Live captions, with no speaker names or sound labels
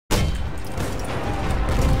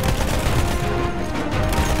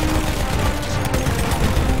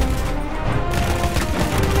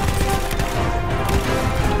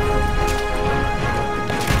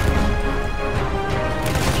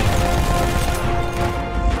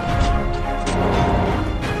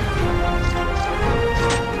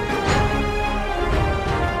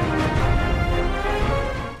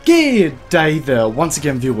Good day there, once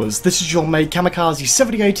again viewers, this is your mate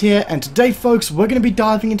Kamikaze78 here, and today folks we're going to be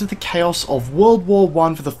diving into the chaos of World War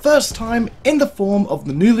I for the first time in the form of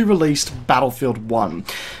the newly released Battlefield 1.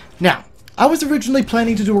 Now, I was originally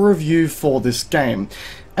planning to do a review for this game,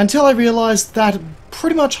 until I realised that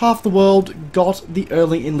pretty much half the world got the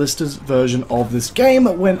early enlisters version of this game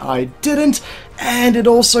when I didn't, and it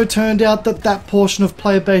also turned out that that portion of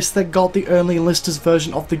player base that got the early enlisters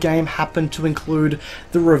version of the game happened to include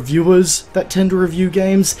the reviewers that tend to review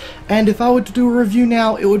games, and if I were to do a review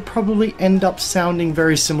now it would probably end up sounding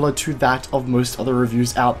very similar to that of most other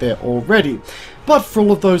reviews out there already. But for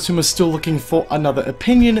all of those who are still looking for another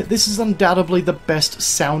opinion, this is undoubtedly the best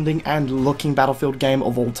sounding and looking Battlefield game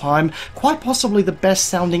of all time, quite possibly the best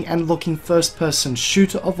sounding and looking first-person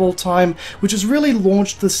shooter of all time, which has really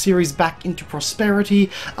launched the series back into prosperity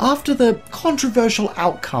after the controversial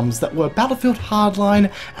outcomes that were Battlefield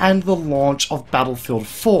Hardline and the launch of Battlefield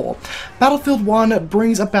 4. Battlefield 1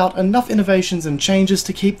 brings about enough innovations and changes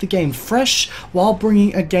to keep the game fresh, while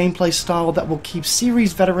bringing a gameplay style that will keep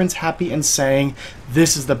series veterans happy and saying,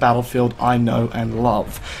 "This is the Battlefield I know and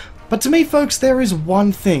love." But to me folks, there is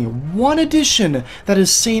one thing, one addition that has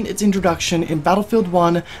seen its introduction in Battlefield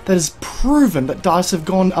 1 that has proven that DICE have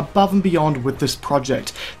gone above and beyond with this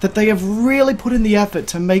project, that they have really put in the effort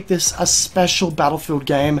to make this a special Battlefield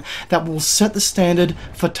game that will set the standard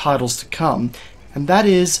for titles to come. And that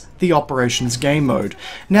is the Operations game mode.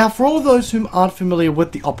 Now, for all of those who aren't familiar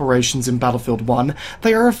with the operations in Battlefield 1,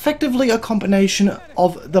 they are effectively a combination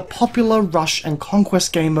of the popular Rush and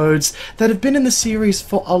Conquest game modes that have been in the series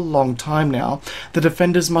for a long time now. The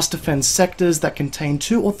defenders must defend sectors that contain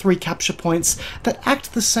 2 or 3 capture points that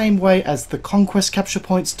act the same way as the Conquest capture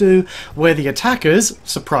points do, where the attackers,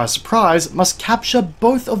 surprise surprise, must capture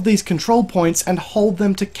both of these control points and hold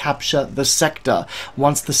them to capture the sector.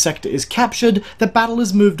 Once the sector is captured, the battle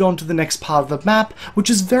is moved on to the next part of the map, which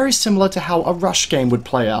is very similar to how a Rush game would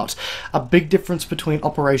play out. A big difference between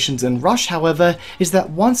Operations and Rush, however, is that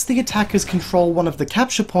once the attackers control one of the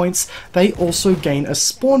capture points, they also gain a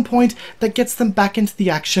spawn point that gets them back into the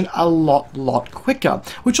action a lot quicker,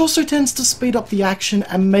 which also tends to speed up the action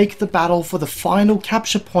and make the battle for the final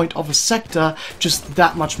capture point of a sector just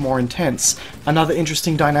that much more intense. Another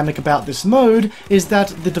interesting dynamic about this mode is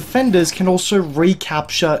that the defenders can also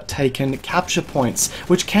recapture taken capture points,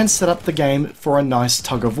 which can set up the game for a nice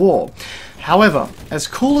tug of war. However, as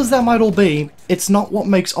cool as that might all be, it's not what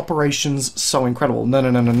makes Operations so incredible. No.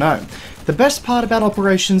 The best part about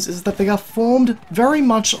Operations is that they are formed very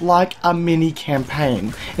much like a mini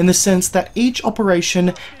campaign, in the sense that each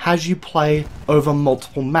operation has you play over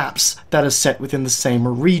multiple maps that are set within the same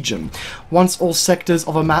region. Once all sectors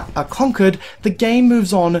of a map are conquered, the game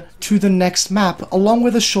moves on to the next map, along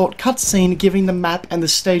with a short cutscene giving the map and the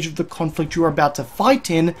stage of the conflict you are about to fight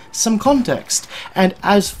in some context. And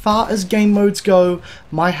as far as game modes go,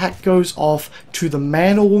 my hat goes off to the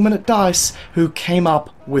man or woman at DICE who came up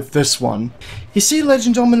with this one. You see, ladies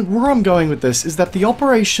and gentlemen, where I'm going with this is that the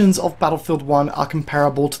operations of Battlefield 1 are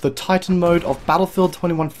comparable to the Titan mode of Battlefield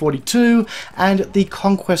 2142 and the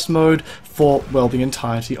Conquest mode for, well, the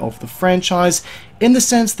entirety of the franchise, in the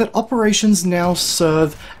sense that Operations now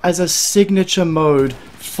serve as a signature mode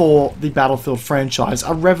for the Battlefield franchise,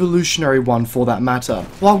 a revolutionary one for that matter.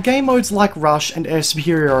 While game modes like Rush and Air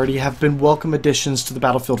Superiority have been welcome additions to the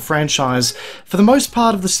Battlefield franchise, for the most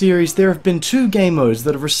part of the series there have been 2 game modes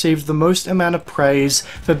that have received the most amount of praise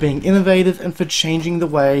for being innovative and for changing the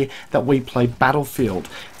way that we play Battlefield.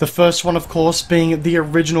 The first one, of course, being the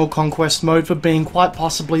original Conquest mode for being quite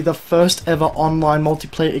possibly the first ever online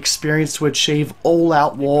multiplayer experience to achieve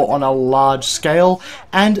all-out war on a large scale,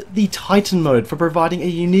 and the Titan mode for providing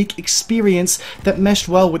a unique experience that meshed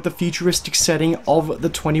well with the futuristic setting of the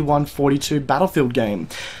 2142 Battlefield game.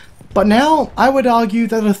 But now, I would argue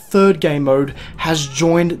that a third game mode has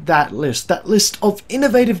joined that list of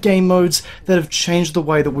innovative game modes that have changed the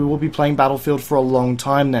way that we will be playing Battlefield for a long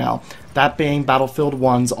time now. That being Battlefield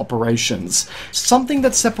 1's Operations. Something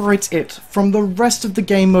that separates it from the rest of the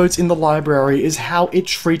game modes in the library is how it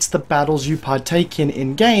treats the battles you partake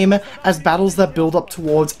in-game as battles that build up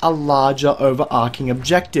towards a larger overarching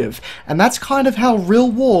objective. And that's kind of how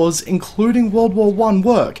real wars, including World War I,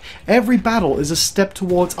 work. Every battle is a step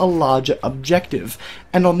towards a larger objective.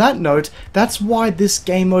 And on that note, that's why this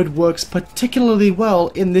game mode works particularly well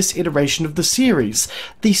in this iteration of the series.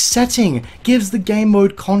 The setting gives the game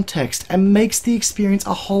mode context released and makes the experience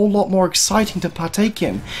a whole lot more exciting to partake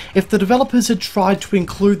in. If the developers had tried to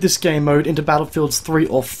include this game mode into Battlefields 3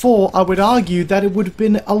 or 4, I would argue that it would have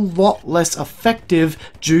been a lot less effective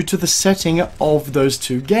due to the setting of those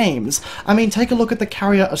two games. I mean, take a look at the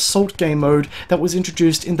Carrier Assault game mode that was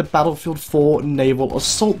introduced in the Battlefield 4 Naval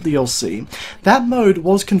Assault DLC. That mode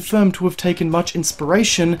was confirmed to have taken much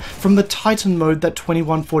inspiration from the Titan mode that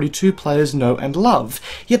 2142 players know and love,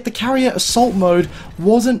 yet the Carrier Assault mode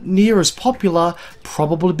wasn't near as popular,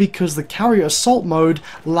 probably because the Carrier Assault mode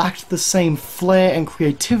lacked the same flair and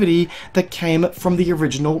creativity that came from the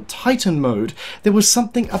original Titan mode. There was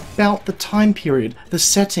something about the time period, the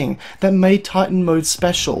setting, that made Titan mode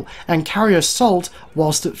special, and Carrier Assault,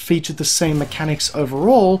 whilst it featured the same mechanics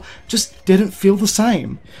overall, just didn't feel the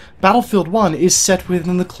same. Battlefield 1 is set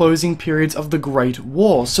within the closing periods of the Great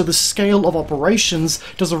War, so the scale of operations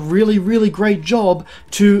does a really great job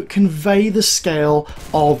to convey the scale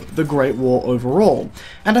of the Great War overall.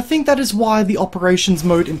 And I think that is why the operations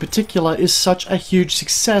mode in particular is such a huge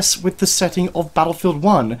success with the setting of Battlefield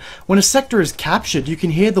 1. When a sector is captured, you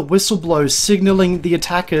can hear the whistle blows signaling the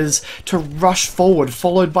attackers to rush forward,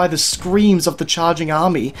 followed by the screams of the charging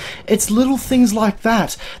army. It's little things like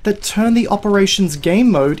that that turn the operations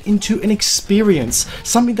game mode into an experience,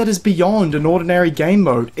 something that is beyond an ordinary game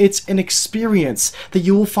mode. It's an experience that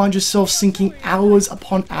you will find yourself sinking hours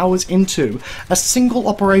upon hours into. A single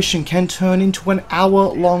operation can turn into an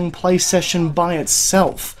hour-long play session by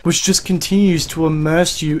itself, which just continues to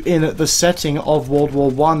immerse you in the setting of World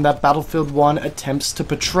War I that Battlefield 1 attempts to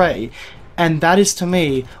portray. And that is, to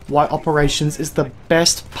me, why Operations is the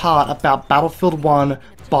best part about Battlefield 1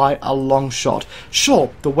 by a long shot. Sure,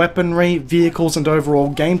 the weaponry, vehicles, and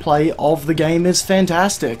overall gameplay of the game is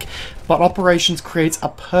fantastic, but Operations creates a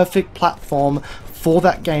perfect platform for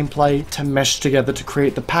that gameplay to mesh together to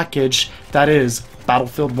create the package that is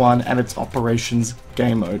Battlefield 1 and its Operations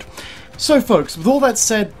game mode. So folks, with all that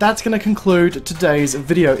said, that's going to conclude today's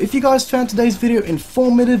video. If you guys found today's video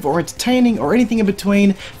informative or entertaining or anything in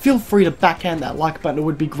between, feel free to backhand that like button, it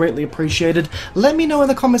would be greatly appreciated. Let me know in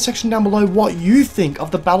the comment section down below what you think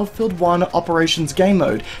of the Battlefield 1 Operations game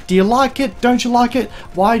mode. Do you like it? Don't you like it?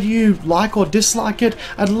 Why do you like or dislike it?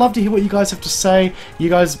 I'd love to hear what you guys have to say. You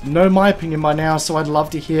guys know my opinion by now, so I'd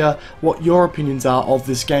love to hear what your opinions are of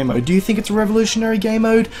this game mode. Do you think it's a revolutionary game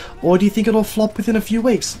mode, or do you think it'll flop within a few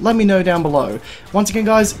weeks? Let me know down below. Once again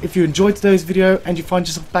guys, if you enjoyed today's video and you find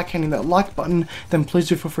yourself backhanding that like button, then please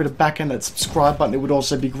do feel free to backhand that subscribe button. It would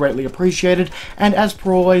also be greatly appreciated. And as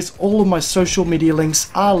per always, all of my social media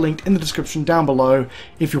links are linked in the description down below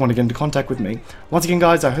if you want to get into contact with me. Once again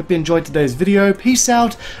guys, I hope you enjoyed today's video. Peace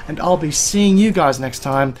out, and I'll be seeing you guys next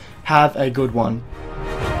time. Have a good one.